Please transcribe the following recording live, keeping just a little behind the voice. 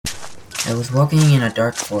I was walking in a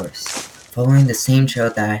dark forest, following the same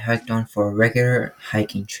trail that I hiked on for a regular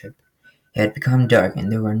hiking trip. It had become dark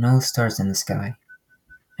and there were no stars in the sky.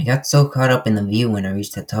 I got so caught up in the view when I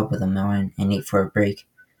reached the top of the mountain and ate for a break.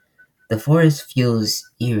 The forest feels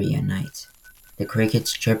eerie at night. The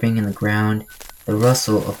crickets chirping in the ground, the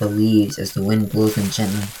rustle of the leaves as the wind blows them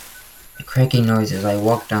gently, the cracking noise as I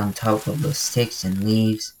walked on top of the sticks and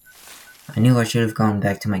leaves. I knew I should have gone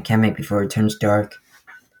back to my campmate before it turns dark.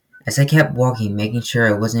 As I kept walking, making sure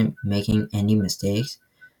I wasn't making any mistakes,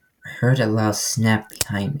 I heard a loud snap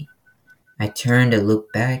behind me. I turned to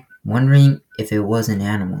look back, wondering if it was an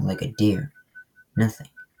animal like a deer. Nothing.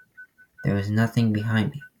 There was nothing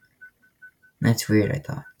behind me. That's weird, I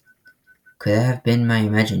thought. Could that have been my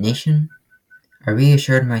imagination? I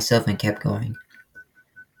reassured myself and kept going.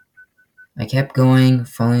 I kept going,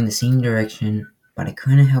 following the same direction, but I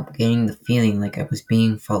couldn't help getting the feeling like I was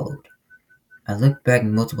being followed. I looked back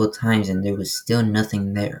multiple times and there was still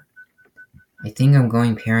nothing there. I think I'm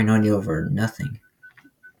going paranoid over nothing.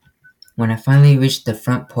 When I finally reached the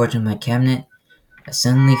front porch of my cabinet, I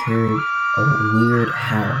suddenly heard a weird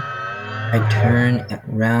howl. I turned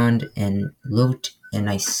around and looked and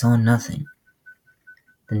I saw nothing.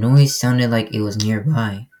 The noise sounded like it was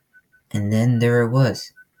nearby, and then there it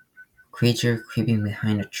was, a creature creeping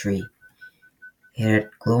behind a tree. It had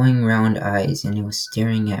glowing round eyes and it was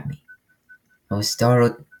staring at me. I was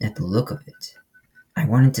startled at the look of it. I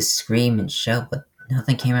wanted to scream and shout, but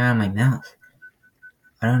nothing came out of my mouth.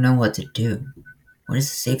 I don't know what to do. What is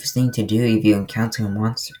the safest thing to do if you encounter a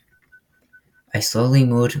monster? I slowly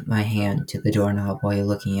moved my hand to the doorknob while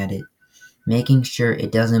looking at it, making sure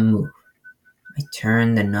it doesn't move. I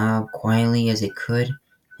turned the knob quietly as it could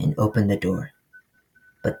and opened the door.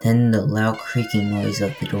 But then the loud creaking noise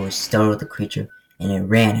of the door startled the creature and it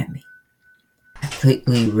ran at me. I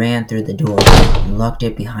quickly ran through the door and locked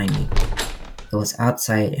it behind me. It was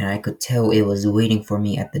outside and I could tell it was waiting for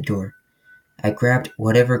me at the door. I grabbed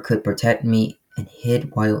whatever could protect me and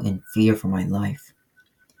hid while in fear for my life.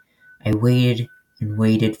 I waited and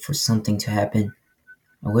waited for something to happen.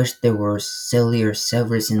 I wished there were Silly or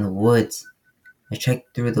Severus in the woods. I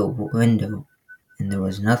checked through the window and there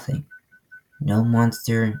was nothing. No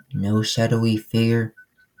monster, no shadowy figure,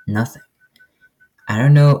 nothing. I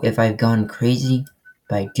don't know if I've gone crazy,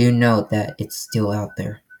 but I do know that it's still out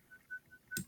there.